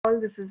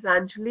This is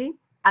Anjali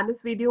and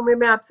इस video में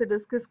मैं आपसे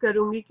डिस्कस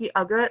करूंगी कि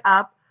अगर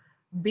आप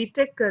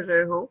बीटेक कर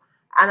रहे हो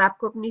एंड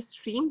आपको अपनी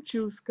स्ट्रीम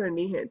चूज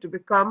करनी है to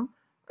become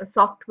a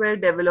software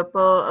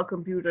developer, a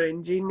computer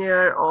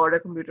engineer or a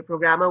computer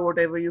programmer,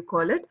 whatever you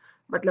call it.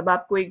 मतलब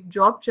आपको एक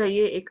जॉब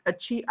चाहिए एक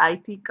अच्छी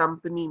आईटी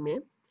कंपनी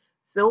में.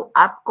 So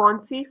आप कौन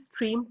सी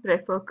स्ट्रीम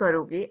प्रेफर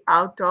करोगे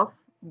out of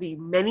the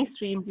many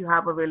streams you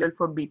have available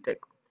for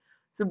BTech?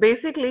 So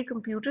basically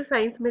computer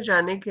science में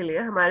जाने के लिए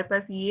हमारे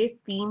पास ये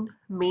तीन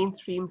मेन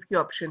स्ट्रीम्स की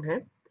ऑप्शन है.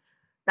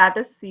 That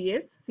is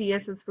CS.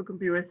 CS is for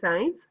computer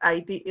science,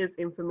 IT is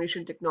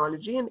information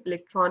technology and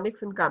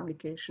electronics and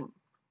communication.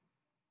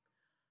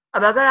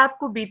 अब अगर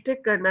आपको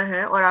बीटेक करना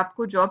है और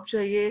आपको जॉब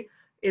चाहिए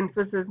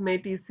इन्फोसिस में,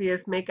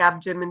 TCS में,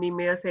 कैपजेमिनी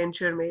में,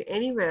 एसेंचर में,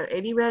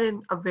 anywhere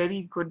in a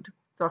very good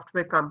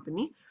software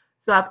company,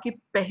 सो आपकी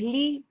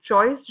पहली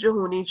चॉइस जो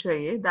होनी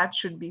चाहिए that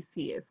should be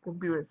CS,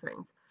 computer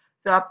science.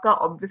 सो आपका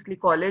ऑब्वियसली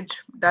कॉलेज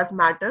डज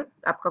मैटर.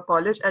 आपका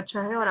कॉलेज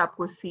अच्छा है और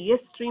आपको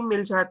CS स्ट्रीम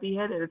मिल जाती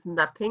है, there is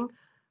nothing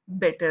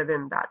better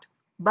than that.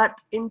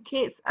 But in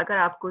case अगर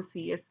आपको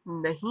CS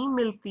नहीं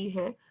मिलती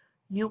है,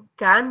 you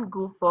can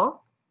go for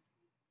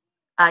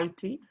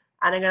IT.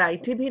 And अगर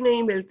IT भी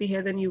नहीं मिलती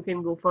है then you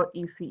can go for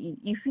ECE.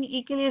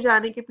 ECE के लिए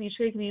जाने के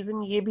पीछे एक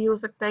रीजन ये भी हो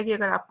सकता है कि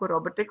अगर आपको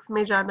रोबोटिक्स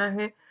में जाना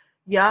है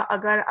या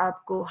अगर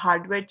आपको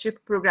हार्डवेयर चिप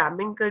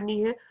प्रोग्रामिंग करनी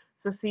है,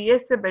 सो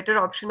CS से बेटर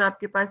ऑप्शन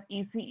आपके पास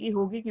ECE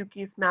होगी,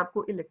 क्योंकि इसमें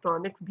आपको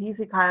इलेक्ट्रॉनिक्स भी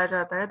सिखाया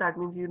जाता है. That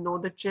means you know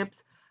the chips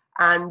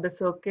and the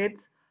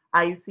circuits,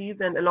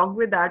 ICs, and along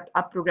with that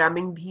आप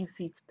प्रोग्रामिंग भी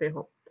सीखते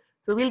हो.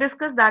 So we'll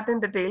discuss that in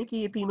detail कि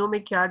ये तीनों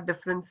में क्या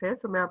डिफरेंस है.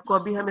 सो मैं आपको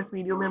अभी हम इस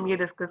वीडियो में हम ये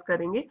डिस्कस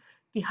करेंगे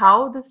कि how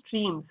the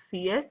streams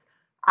CS,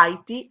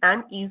 IT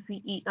and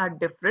ECE are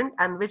different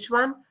and which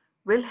one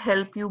will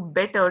help you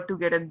better to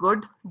get a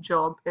good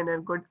job in a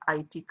good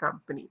IT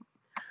company.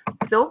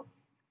 So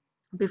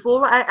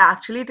before I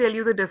actually tell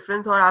you the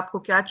difference और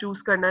आपको क्या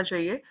choose करना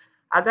चाहिए,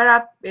 अगर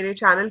आप मेरे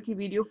channel की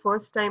video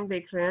first time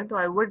देख रहे हैं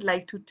तो I would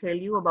like to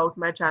tell you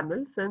about my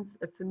channel since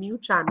it's a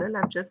new channel.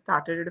 I've just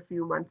started it a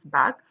few months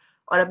back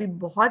और अभी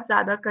बहुत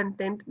ज़्यादा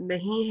कंटेंट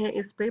नहीं है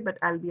इस पे,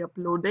 but I'll be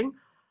uploading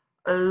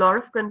a lot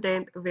of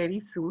content very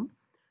soon.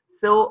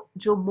 So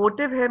जो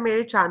motive है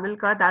मेरे चैनल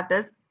का दैट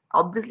इज,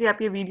 ऑब्वियसली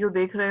आप ये वीडियो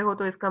देख रहे हो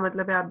तो इसका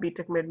मतलब है आप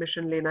बीटेक में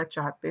एडमिशन लेना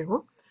चाहते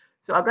हो.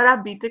 सो अगर आप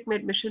बीटेक में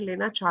एडमिशन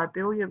लेना चाहते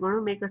हो, you are going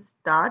to make a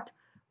start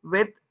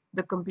with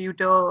the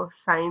computer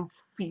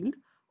science field,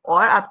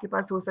 और आपके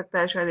पास हो सकता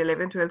है शायद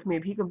 11th-12th में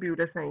भी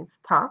कंप्यूटर साइंस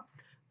था.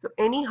 So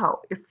anyhow,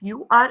 if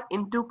you are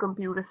into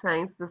computer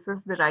science, this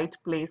is the right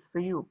place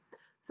for you.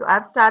 So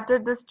I've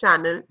started this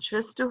channel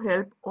just to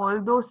help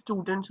all those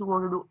students who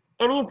want to do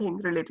anything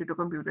related to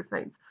computer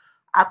science.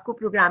 आपको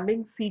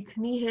programming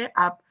सीखनी है,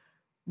 आप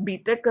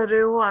BTech कर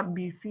रहे हो, आप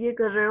BCA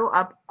कर रहे हो,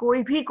 आप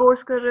कोई भी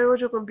कोर्स कर रहे हो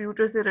जो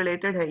कंप्यूटर से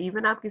रिलेटेड है,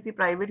 इवन आप किसी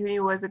प्राइवेट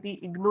यूनिवर्सिटी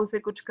इग्नू से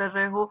कुछ कर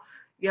रहे हो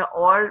या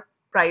और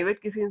प्राइवेट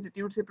किसी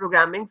इंस्टीट्यूट से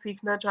प्रोग्रामिंग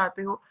सीखना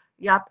चाहते हो,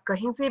 या आप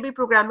कहीं से भी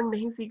प्रोग्रामिंग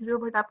नहीं सीख रहे हो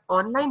बट आप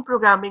ऑनलाइन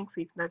प्रोग्रामिंग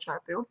सीखना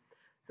चाहते हो,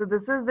 so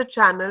this is the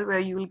channel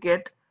where you will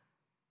get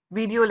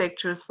video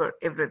lectures for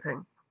everything.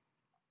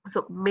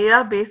 So मेरा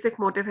basic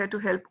motive है to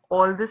help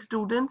all the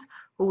students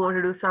who want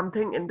to do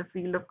something in the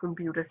field of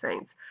computer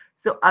science.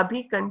 So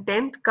अभी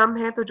content कम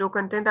है तो जो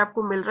content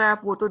आपको मिल रहा है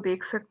आप वो तो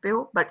देख सकते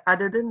हो, but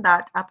other than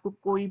that आपको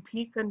कोई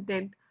भी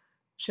content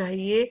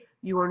चाहिए,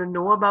 you want to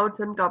know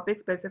about some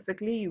topic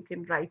specifically, you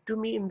can write to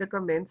me in the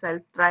comments.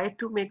 I'll try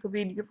to make a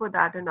video for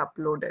that and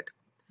upload it.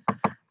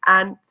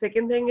 And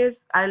second thing is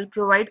I'll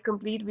provide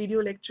complete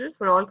video lectures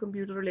for all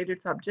computer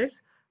related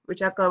subjects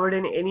which are covered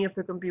in any of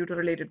the computer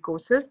related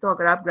courses. तो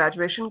अगर आप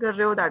graduation कर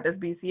रहे हो, that is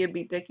BCA,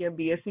 BTech या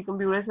BSc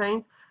computer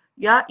science,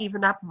 या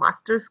even आप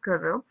masters कर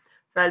रहे हो,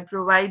 so I'll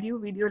provide you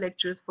video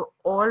lectures for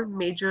all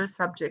major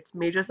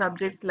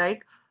subjects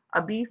like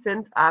अभी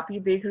since आप ही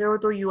देख रहे हो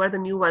तो you are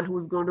the new one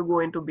who's going to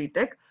go into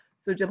BTech.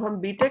 So जब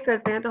हम BTech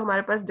करते हैं तो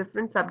हमारे पास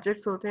different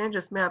subjects होते हैं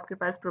जिसमें आपके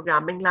पास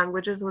प्रोग्रामिंग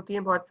लैंग्वेजेस होती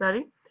हैं बहुत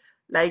सारी,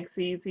 like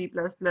C++,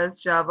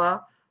 Java,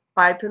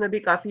 पाइथन अभी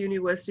काफी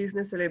यूनिवर्सिटीज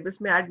ने सिलेबस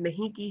में ऐड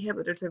नहीं की है,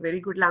 but it's a very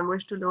good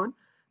language to learn.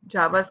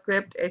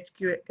 JavaScript,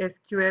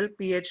 SQL,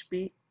 PHP,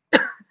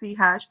 C#,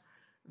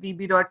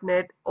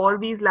 VB.NET, all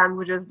these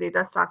languages,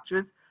 data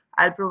structures.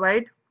 I'll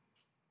provide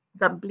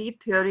complete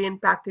theory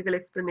and practical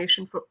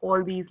explanation for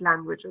all these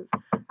languages.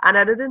 And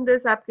other than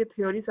this, आपके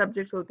theory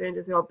subjects होते हैं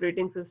जैसे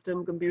operating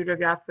system, computer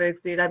graphics,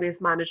 database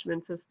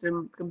management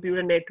system,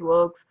 computer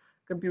networks,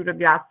 computer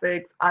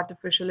graphics,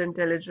 artificial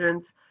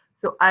intelligence.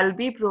 So I'll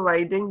be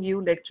providing you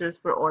lectures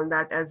for all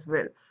that as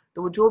well.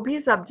 तो जो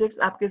भी subjects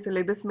आपके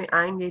syllabus में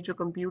आएंगे जो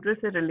computer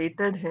से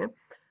related हैं,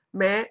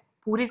 मैं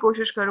पूरी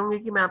कोशिश करूंगी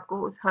कि मैं आपको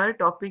उस हर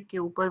टॉपिक के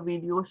ऊपर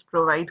वीडियोस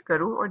प्रोवाइड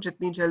करूं और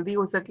जितनी जल्दी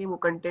हो सके वो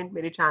कंटेंट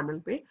मेरे चैनल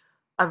पे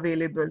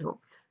अवेलेबल हो.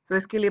 सो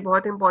इसके लिए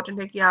बहुत इंपॉर्टेंट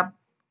है कि आप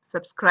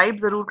सब्सक्राइब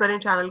जरूर करें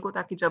चैनल को,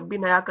 ताकि जब भी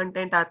नया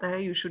कंटेंट आता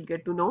है you should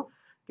get to know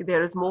कि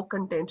there is more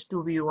content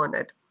to view on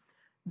it.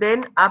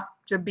 Then आप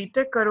जब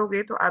बीटेक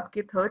करोगे तो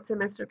आपके 3rd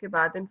सेमेस्टर के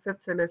बाद एंड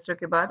 5th सेमेस्टर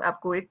के बाद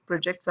आपको एक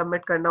प्रोजेक्ट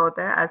सबमिट करना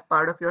होता है as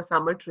part of your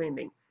summer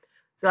training.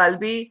 So I'll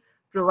be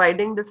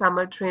providing the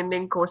summer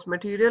training course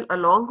material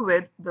along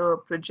with the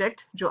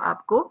project जो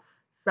आपको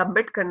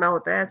सबमिट करना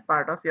होता है as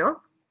part of your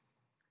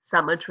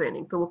summer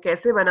training. तो वो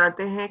कैसे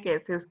बनाते हैं,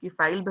 कैसे उसकी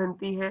फाइल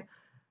बनती है,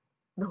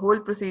 the whole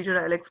procedure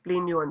I'll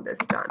explain you on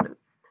this channel.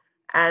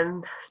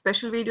 And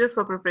special videos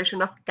for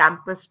preparation of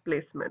campus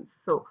placements.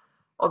 So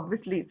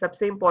obviously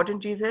सबसे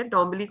important चीज है,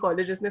 normally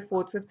colleges में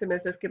 4th 5th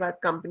semesters के बाद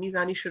companies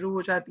आनी शुरू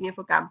हो जाती हैं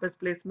for campus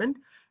placement,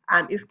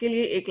 and इसके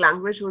लिए एक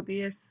language होती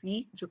है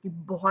C जो कि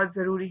बहुत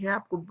ज़रूरी है,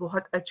 आपको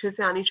बहुत अच्छे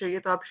से आनी चाहिए।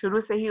 तो आप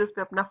शुरू से ही उस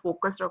पर अपना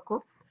focus रखो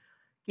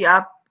कि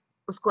आप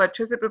उसको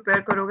अच्छे से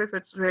प्रिपेयर करोगे, so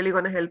it's really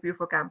gonna help you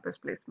for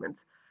campus placements.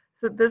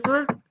 So this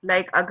was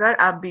like अगर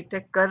आप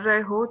बीटेक कर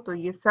रहे हो तो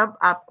ये सब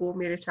आपको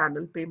मेरे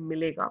चैनल पे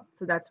मिलेगा.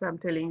 So that's why I'm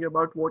telling you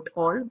about what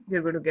all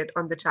you're going to get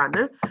on the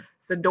channel.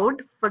 So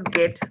don't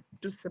forget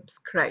to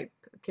subscribe,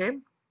 okay?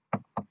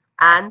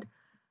 And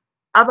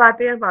अब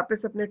आते हैं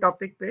वापस अपने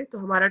टॉपिक पे। तो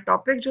हमारा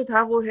टॉपिक जो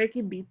था वो है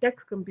कि बीटेक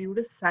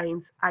कंप्यूटर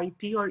साइंस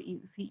आईटी और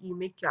ईसीई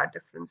में क्या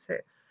डिफरेंस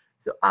है।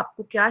 सो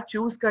आपको क्या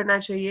चूज करना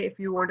चाहिए if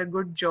you want a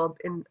good job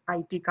in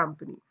IT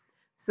company.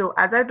 So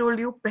as I told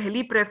you,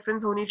 पहली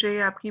प्रेफरेंस होनी चाहिए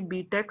आपकी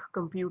बीटेक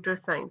कंप्यूटर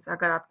साइंस।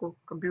 अगर आपको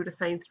कंप्यूटर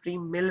साइंस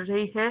स्ट्रीम मिल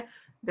रही है,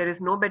 there is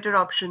no better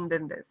option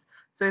then this.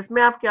 सो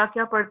इसमें आप क्या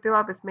क्या पढ़ते हो,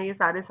 आप इसमें ये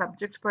सारे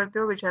सब्जेक्ट्स पढ़ते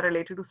हो which are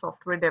related to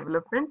software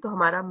development. तो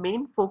हमारा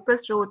मेन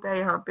फोकस जो होता है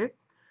यहाँ पे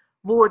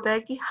वो होता है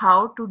कि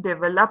how to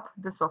develop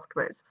the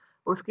softwares.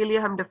 उसके लिए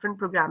हम डिफरेंट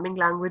प्रोग्रामिंग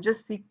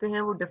लैंग्वेजेस सीखते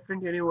हैं, वो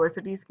डिफरेंट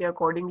यूनिवर्सिटीज के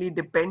अकॉर्डिंगली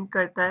डिपेंड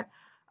करता है।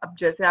 अब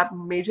जैसे आप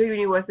मेजर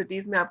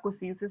यूनिवर्सिटीज में आपको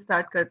सी से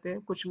स्टार्ट करते हैं,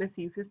 कुछ में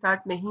सी से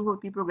स्टार्ट नहीं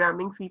होती,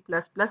 प्रोग्रामिंग सी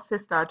प्लस प्लस से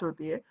स्टार्ट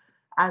होती है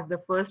as the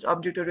first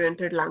object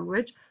oriented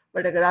language.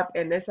 But अगर आप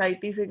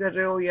एनएसआईटी से कर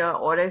रहे हो या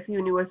और ऐसी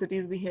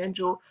यूनिवर्सिटीज भी हैं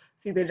जो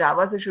सीधे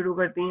जावा से शुरू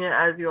करती हैं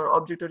as your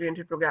object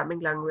oriented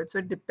programming language, so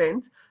it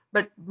depends.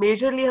 But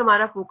majorly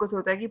हमारा फोकस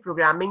होता है कि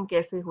प्रोग्रामिंग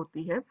कैसे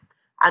होती है,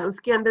 एंड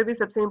उसके अंदर भी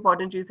सबसे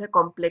इंपॉर्टेंट चीज है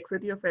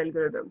कॉम्प्लेक्सिटी ऑफ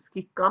एल्गोरिदम्स,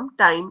 कि कम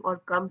टाइम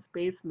और कम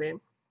स्पेस में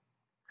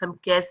हम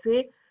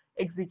कैसे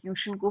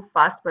एग्जीक्यूशन को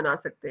फास्ट बना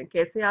सकते हैं,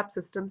 कैसे आप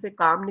सिस्टम से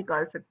काम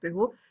निकाल सकते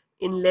हो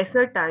इन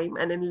lesser time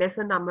and in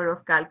laser number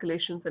of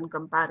calculations and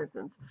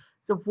comparisons.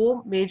 सो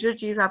वो मेजर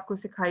चीज आपको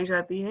सिखाई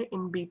जाती है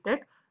इन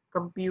BTech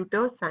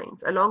computer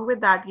science. Along with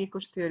that ये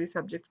कुछ थ्योरी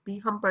सब्जेक्ट्स भी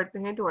हम पढ़ते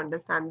हैं to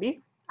understand the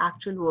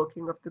actual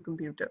working of the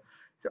computer.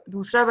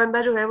 दूसरा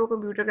बंदा जो है वो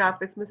कंप्यूटर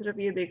ग्राफिक्स में सिर्फ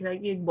ये देख रहा है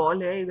कि एक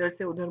बॉल है इधर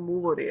से उधर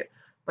मूव हो रही है,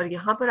 पर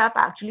यहाँ पर आप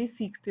एक्चुअली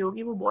सीखते हो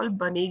कि वो बॉल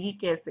बनेगी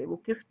कैसे, वो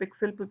किस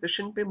पिक्सल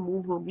पोजीशन पे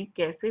मूव होगी,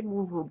 कैसे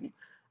मूव होगी,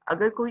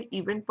 अगर कोई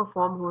इवेंट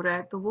परफॉर्म हो रहा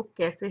है तो वो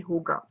कैसे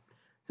होगा।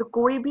 सो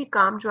कोई भी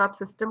काम जो आप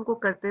सिस्टम को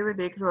करते हुए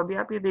देख रहे हो, अभी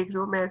आप ये देख रहे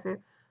हो मैं ऐसे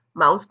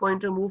माउस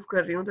पॉइंटर मूव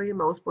कर रही हूँ तो ये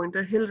माउस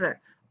पॉइंटर हिल रहा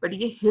है, बट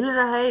ये हिल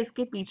रहा है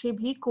इसके पीछे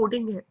भी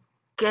कोडिंग है,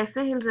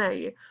 कैसे हिल रहा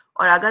है ये,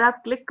 और अगर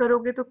आप क्लिक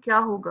करोगे तो क्या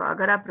होगा,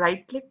 अगर आप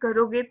राइट क्लिक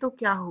करोगे तो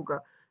क्या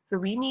होगा। So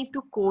we need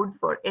to code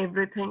for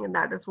everything, and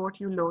that is what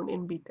you learn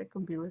in B.Tech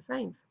Computer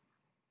Science.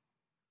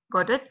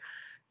 Got it?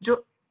 जो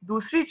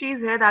दूसरी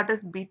चीज है that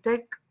is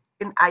B.Tech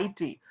in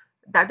IT,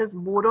 that is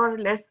more or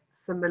less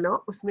similar.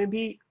 उसमें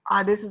भी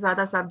आधे से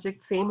ज्यादा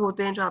सब्जेक्ट सेम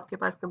होते हैं जो आपके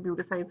पास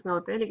कंप्यूटर साइंस में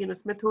होते हैं, लेकिन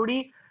उसमें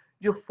थोड़ी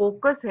जो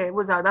फोकस है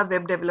वो ज्यादा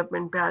वेब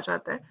डेवलपमेंट पे आ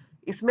जाता है।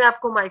 इसमें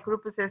आपको माइक्रो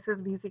प्रोसेसर्स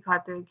भी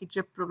सिखाते हैं कि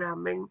chip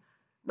programming,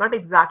 not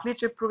exactly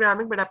chip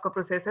programming, but आपका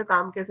प्रोसेसर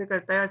काम कैसे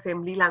करता है,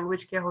 असेंबली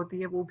लैंग्वेज क्या होती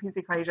है वो भी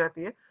सिखाई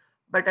जाती है।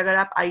 बट अगर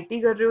आप आईटी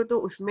कर रहे हो तो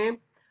उसमें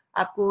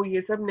आपको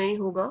ये सब नहीं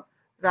होगा,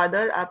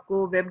 रादर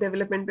आपको वेब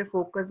डेवलपमेंट पे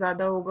फोकस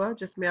ज्यादा होगा,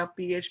 जिसमें आप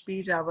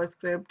PHP,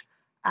 JavaScript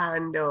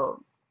and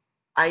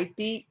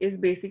IT is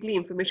basically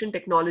information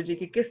technology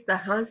की किस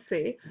तरह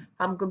से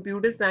हम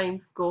कंप्यूटर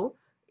साइंस को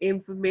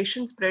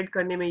इंफॉर्मेशन स्प्रेड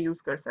करने में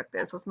यूज कर सकते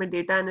हैं। सो उसमें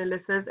data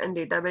analysis and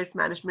database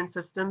management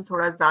system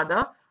थोड़ा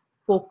ज्यादा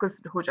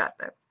फोकस्ड हो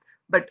जाता है,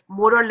 बट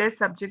मोर और लेस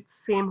सब्जेक्ट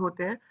सेम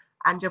होते हैं।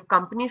 एंड जब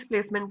कंपनीज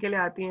प्लेसमेंट के लिए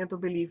आती हैं तो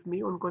बिलीव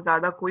मी उनको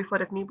ज्यादा कोई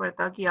फर्क नहीं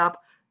पड़ता कि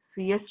आप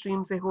सीएस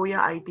स्ट्रीम से हो या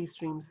आईटी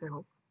स्ट्रीम से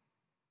हो।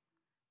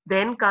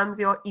 Then comes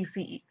your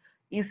ECE.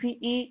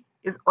 ECE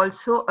is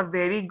also a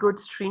very good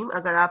stream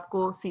अगर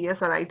आपको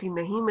CS और IT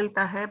नहीं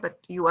मिलता है,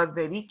 but you are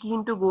very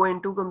keen to go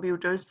into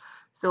computers,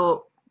 so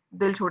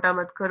दिल छोटा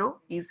मत करो,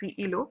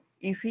 ECE लो।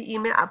 ECE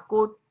में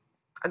आपको,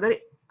 अगर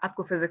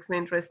आपको फिजिक्स में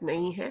इंटरेस्ट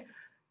नहीं है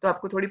तो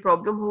आपको थोड़ी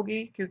प्रॉब्लम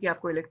होगी क्योंकि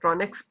आपको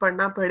इलेक्ट्रॉनिक्स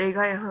पढ़ना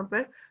पड़ेगा यहाँ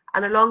पर,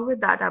 एंड अलॉन्ग विद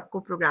दैट आपको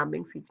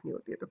प्रोग्रामिंग सीखनी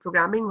होती है। तो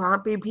प्रोग्रामिंग वहाँ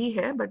पे भी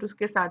है, बट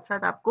उसके साथ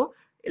साथ आपको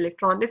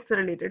इलेक्ट्रॉनिक्स से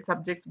रिलेटेड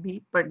सब्जेक्ट्स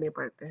भी पढ़ने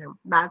पड़ते हैं,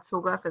 मैथ्स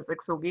होगा,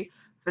 फिजिक्स होगी,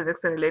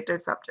 फिजिक्स से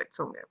रिलेटेड सब्जेक्ट्स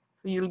होंगे,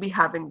 so you'll be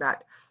having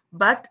that.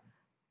 But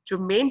जो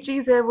मेन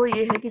चीज है वो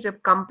ये है कि जब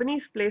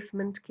कंपनीज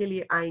प्लेसमेंट के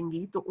लिए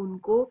आएंगी तो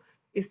उनको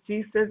इस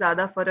चीज से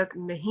ज्यादा फर्क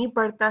नहीं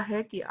पड़ता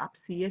है कि आप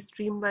सीएस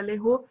स्ट्रीम वाले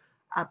हो,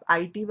 आप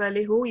आईटी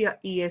वाले हो या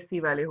ईएससी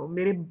वाले हो।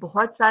 मेरे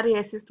बहुत सारे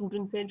ऐसे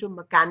स्टूडेंट्स हैं जो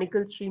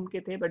मैकेनिकल स्ट्रीम के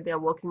थे but they are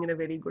working in a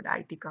very good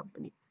IT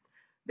company,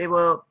 they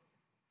were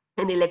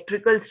in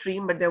electrical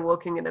stream but they are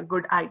working in a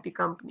good IT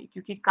company,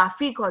 क्योंकि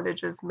काफी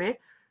कॉलेजेस में,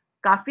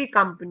 काफी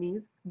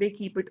companies they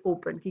keep it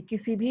open कि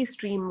किसी भी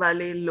stream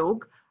वाले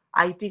लोग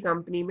IT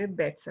company में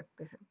बैठ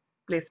सकते हैं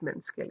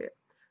प्लेसमेंट्स के लिए।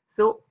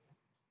 सो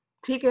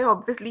ठीक है,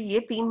 ऑब्वियसली ये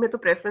 3 में तो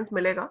प्रेफरेंस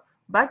मिलेगा,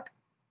 बट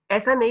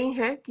ऐसा नहीं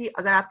है कि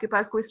अगर आपके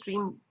पास कोई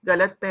स्ट्रीम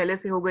गलत पहले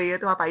से हो गई है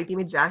तो आप आईटी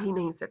में जा ही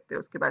नहीं सकते,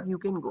 उसके बाद you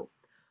can go.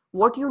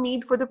 What you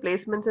need for the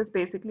placements is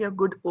basically a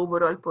good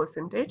overall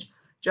percentage.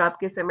 जो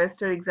आपके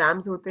सेमेस्टर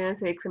एग्जाम्स होते हैं,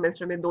 से एक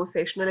सेमेस्टर में 2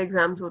 सेशनल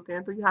एग्जाम्स होते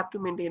हैं, तो you have to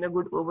maintain a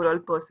good overall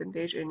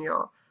percentage in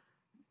your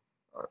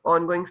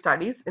ongoing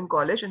studies in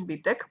college and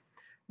B.Tech.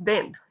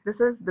 Then, this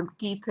is the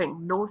key thing,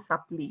 no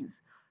supplees.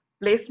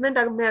 Placement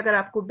में अगर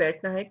आपको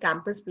बैठना है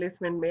कैंपस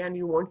प्लेसमेंट में एंड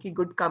यू वांट कि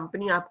गुड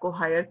कंपनी आपको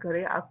higher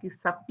करे, आपकी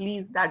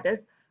सप्लीज दैट इज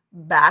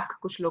बैक,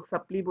 कुछ लोग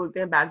सप्ली बोलते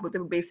हैं, बैक बोलते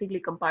हैं, बेसिकली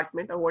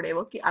कंपार्टमेंट और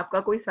व्हाटएवर, कि आपका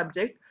कोई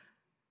सब्जेक्ट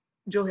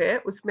जो है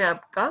उसमें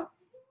आपका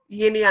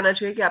ये नहीं आना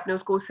चाहिए कि आपने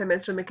उसको उस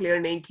सेमेस्टर में क्लियर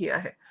नहीं किया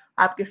है।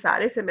 आपके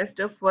सारे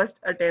सेमेस्टर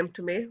फर्स्ट अटेम्प्ट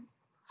में,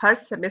 हर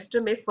सेमेस्टर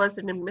में फर्स्ट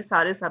अटेम्प्ट में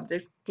सारे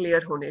सब्जेक्ट्स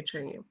क्लियर होने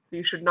चाहिए। So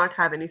you should not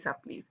have any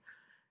सप्लीज।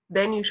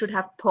 Then you should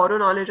have thorough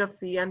knowledge of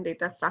C and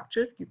data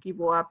structures, क्योंकि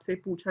वो आपसे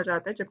पूछा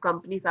जाता है जब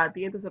कंपनीज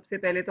आती हैं, तो सबसे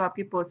पहले तो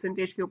आपकी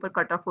परसेंटेज के ऊपर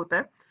कट ऑफ होता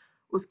है,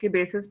 उसके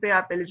बेसिस पे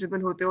आप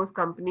एलिजिबल होते हो उस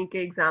कंपनी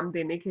के एग्जाम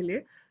देने के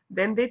लिए।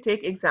 Then they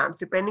take exams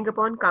depending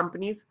upon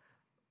companies.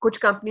 कुछ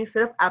कंपनी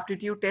सिर्फ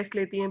एप्टीट्यूड टेस्ट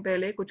लेती हैं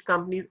पहले, कुछ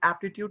कंपनीज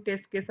एप्टीट्यूड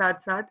टेस्ट के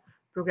साथ साथ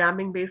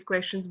प्रोग्रामिंग बेस्ड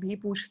क्वेश्चंस भी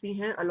पूछती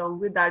हैं,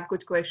 अलॉन्ग विद दैट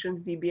कुछ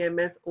क्वेश्चंस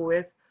डीबीएमएस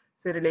ओएस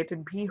से रिलेटेड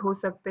भी हो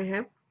सकते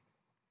हैं।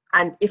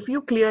 And if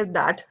you clear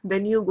that,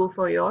 then you go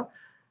for your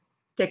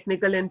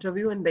technical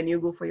interview and then you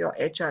go for your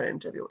HR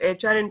interview.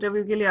 HR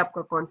interview के लिए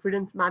आपका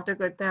कॉन्फिडेंस मैटर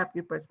करता है,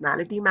 आपकी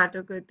पर्सनैलिटी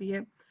मैटर करती है,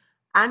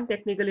 एंड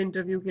टेक्निकल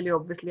इंटरव्यू के लिए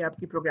ऑब्वियसली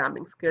आपकी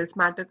प्रोग्रामिंग स्किल्स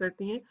मैटर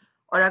करती हैं।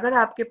 और अगर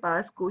आपके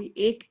पास कोई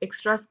एक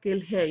एक्स्ट्रा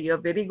स्किल है, you are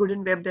very good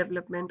in web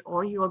development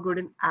और you are good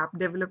in app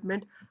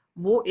development,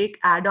 वो एक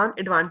एड ऑन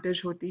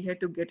एडवांटेज होती है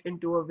to get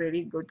into a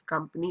very good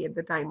company at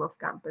the time off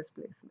campus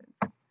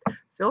placement.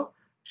 सो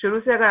शुरू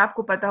से अगर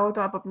आपको पता हो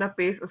तो आप अपना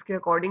पेस उसके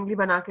अकॉर्डिंगली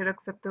बना के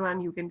रख सकते हो,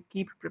 and you can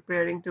keep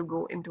preparing to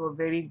go into a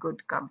very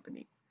good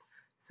company.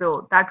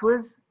 So that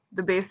was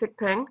the basic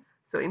thing.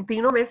 So इन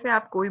तीनों में से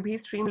आप कोई भी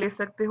स्ट्रीम ले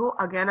सकते हो।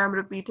 Again, I'm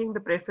repeating,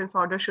 the preference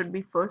order should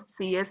be first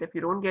CS if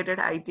you don't get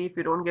it, IT if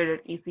you don't get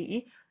it,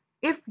 ECE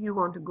if you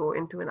want to go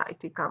into an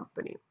IT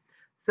company.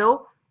 So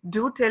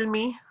do tell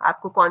me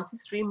आपको कौन सी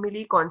stream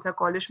मिली, कौन सा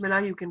college मिला।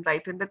 You can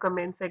write in the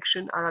comment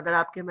section, और अगर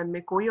आपके मन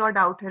में कोई और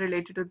डाउट है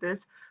related to this,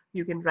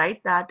 you can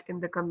write that in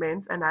the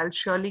comments and I'll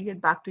surely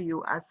get back to you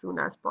as soon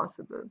as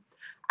possible.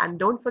 And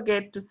don't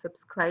forget to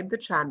subscribe the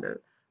channel.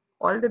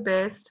 All the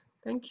best.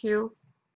 Thank you.